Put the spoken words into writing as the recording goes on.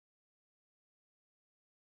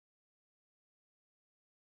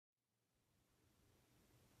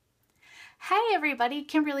Hi everybody,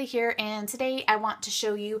 Kimberly here, and today I want to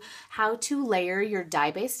show you how to layer your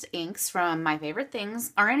dye-based inks from My Favorite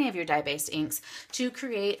Things, or any of your dye-based inks, to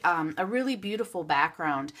create a really beautiful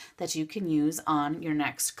background that you can use on your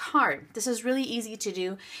next card. This is really easy to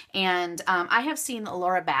do, and I have seen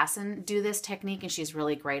Laura Bassen do this technique, and she's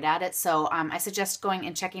really great at it, so I suggest going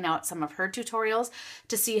and checking out some of her tutorials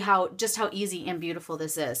to see just how easy and beautiful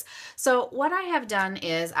this is. So what I have done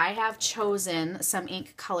is I have chosen some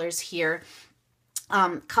ink colors here.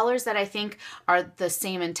 Colors that I think are the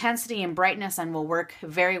same intensity and brightness and will work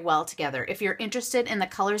very well together. If you're interested in the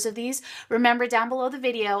colors of these, remember down below the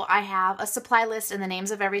video I have a supply list and the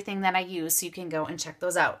names of everything that I use, so you can go and check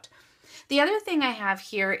those out. The other thing I have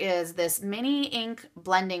here is this mini ink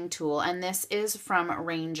blending tool, and this is from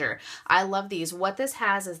Ranger. I love these. What this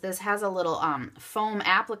has is this has a little foam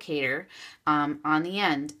applicator on the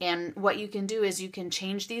end, and what you can do is you can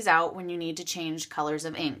change these out when you need to change colors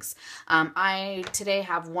of inks. I today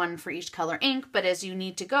have one for each color ink, but as you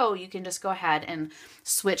need to go, you can just go ahead and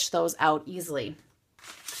switch those out easily.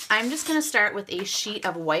 I'm just going to start with a sheet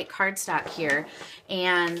of white cardstock here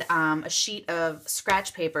and a sheet of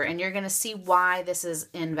scratch paper, and you're going to see why this is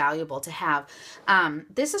invaluable to have.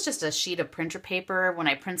 This is just a sheet of printer paper. When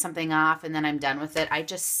I print something off and then I'm done with it, I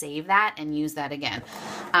just save that and use that again.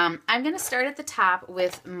 I'm going to start at the top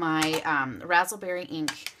with my raspberry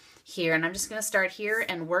ink here, and I'm just going to start here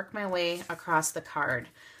and work my way across the card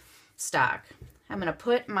stock. I'm going to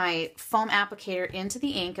put my foam applicator into the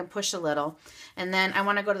ink and push a little, and then I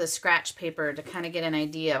want to go to the scratch paper to kind of get an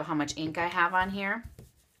idea of how much ink I have on here.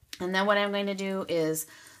 And then what I'm going to do is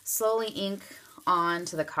slowly ink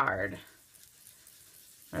onto the card,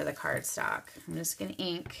 or the cardstock. I'm just going to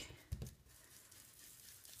ink.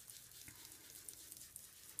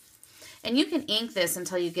 And you can ink this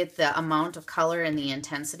until you get the amount of color and the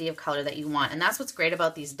intensity of color that you want. And that's what's great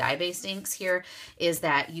about these dye-based inks here, is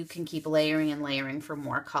that you can keep layering and layering for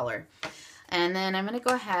more color. And then I'm going to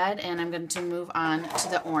go ahead and I'm going to move on to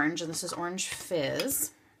the orange, and this is Orange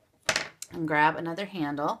Fizz. And grab another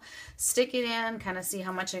handle, stick it in, kind of see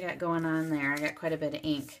how much I got going on there. I got quite a bit of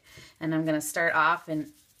ink. And I'm going to start off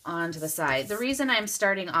and on to the side. The reason I'm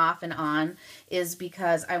starting off and on is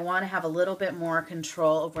because I want to have a little bit more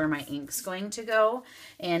control of where my ink's going to go,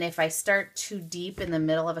 and if I start too deep in the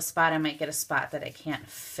middle of a spot, I might get a spot that I can't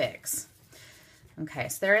fix. Okay,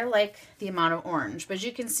 so there I like the amount of orange, but as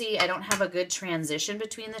you can see, I don't have a good transition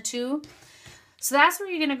between the two. So that's where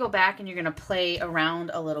you're going to go back and you're going to play around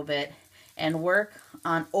a little bit and work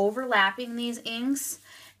on overlapping these inks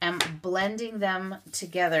and blending them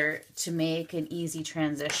together to make an easy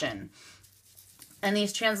transition. And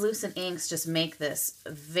these translucent inks just make this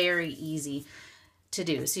very easy to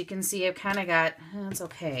do. So you can see I've kind of got, it's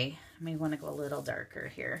okay, I may want to go a little darker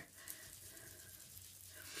here.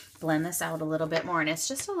 Blend this out a little bit more, and it's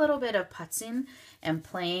just a little bit of putzing and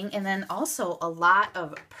playing, and then also a lot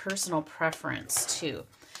of personal preference too.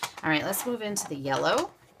 All right, let's move into the yellow,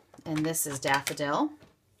 and this is Daffodil.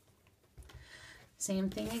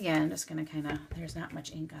 Same thing again, just going to kind of, there's not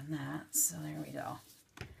much ink on that, so there we go.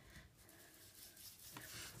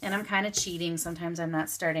 And I'm kind of cheating. Sometimes I'm not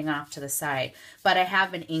starting off to the side, but I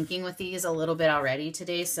have been inking with these a little bit already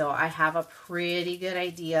today, so I have a pretty good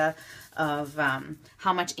idea of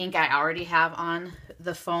how much ink I already have on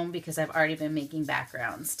the foam because I've already been making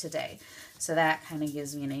backgrounds today. So that kind of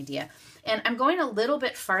gives me an idea. And I'm going a little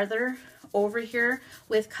bit farther over here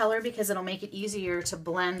with color because it'll make it easier to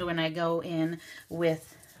blend when I go in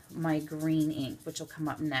with my green ink, which will come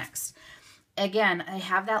up next. Again, I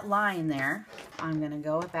have that line there. I'm going to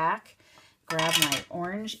go back, grab my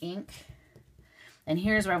orange ink, and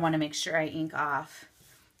here's where I want to make sure I ink off.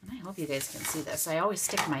 And I hope you guys can see this. I always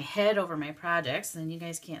stick my head over my projects, and then you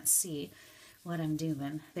guys can't see what I'm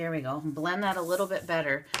doing. There we go. Blend that a little bit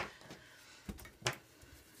better.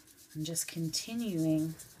 I'm just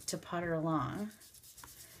continuing to putter along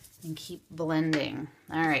and keep blending.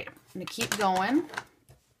 All right, I'm going to keep going.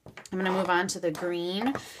 I'm going to move on to the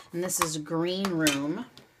green, and this is Green Room.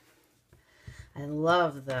 I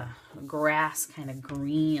love the grass kind of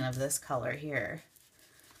green of this color here.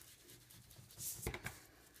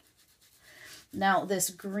 Now, this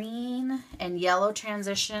green and yellow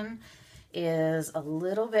transition is a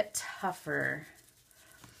little bit tougher,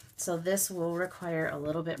 so this will require a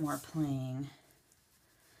little bit more playing.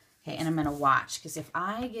 Okay, and I'm going to watch, because if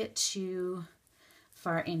I get too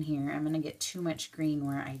far in here, I'm going to get too much green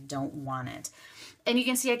where I don't want it. And you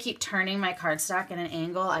can see I keep turning my cardstock at an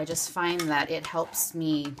angle. I just find that it helps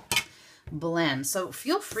me blend. So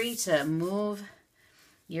feel free to move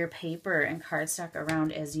your paper and cardstock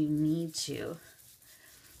around as you need to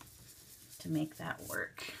make that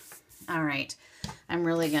work. All right, I'm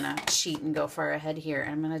really gonna cheat and go far ahead here.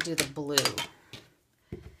 I'm gonna do the blue.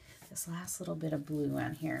 This last little bit of blue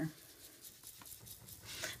on here.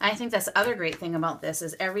 I think that's the other great thing about this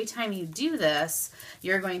is every time you do this,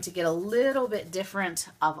 you're going to get a little bit different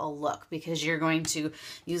of a look because you're going to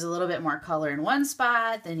use a little bit more color in one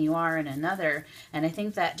spot than you are in another. And I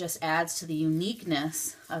think that just adds to the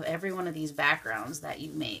uniqueness of every one of these backgrounds that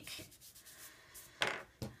you make.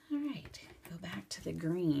 All right, go back to the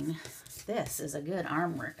green. This is a good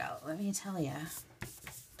arm workout, let me tell you.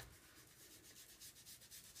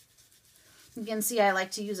 You can see I like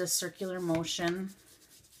to use a circular motion.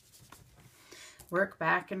 Work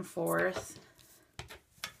back and forth.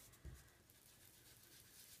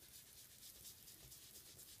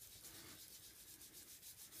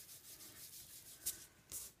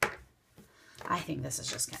 I think this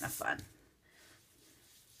is just kind of fun.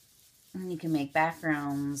 And you can make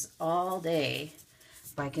backgrounds all day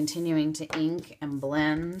by continuing to ink and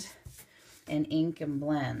blend and ink and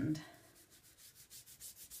blend.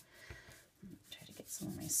 Try to get some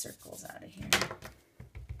of my circles out of here.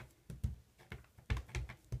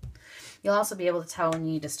 You'll also be able to tell when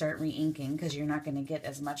you need to start re-inking because you're not going to get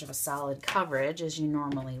as much of a solid coverage as you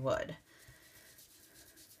normally would.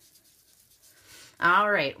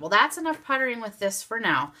 All right, well, that's enough puttering with this for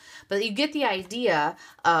now, but you get the idea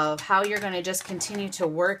of how you're going to just continue to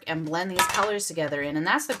work and blend these colors together in, and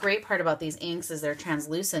that's the great part about these inks is they're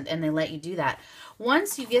translucent and they let you do that.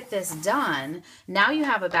 Once you get this done, now you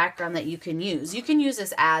have a background that you can use. You can use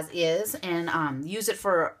this as is and use it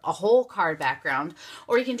for a whole card background,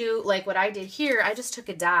 or you can do like what I did here. I just took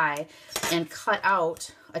a die and cut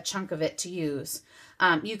out a chunk of it to use.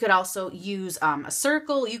 You could also use a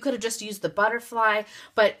circle. You could have just used the butterfly,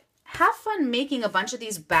 but have fun making a bunch of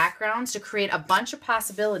these backgrounds to create a bunch of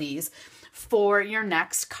possibilities for your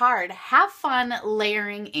next card. Have fun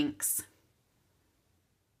layering inks.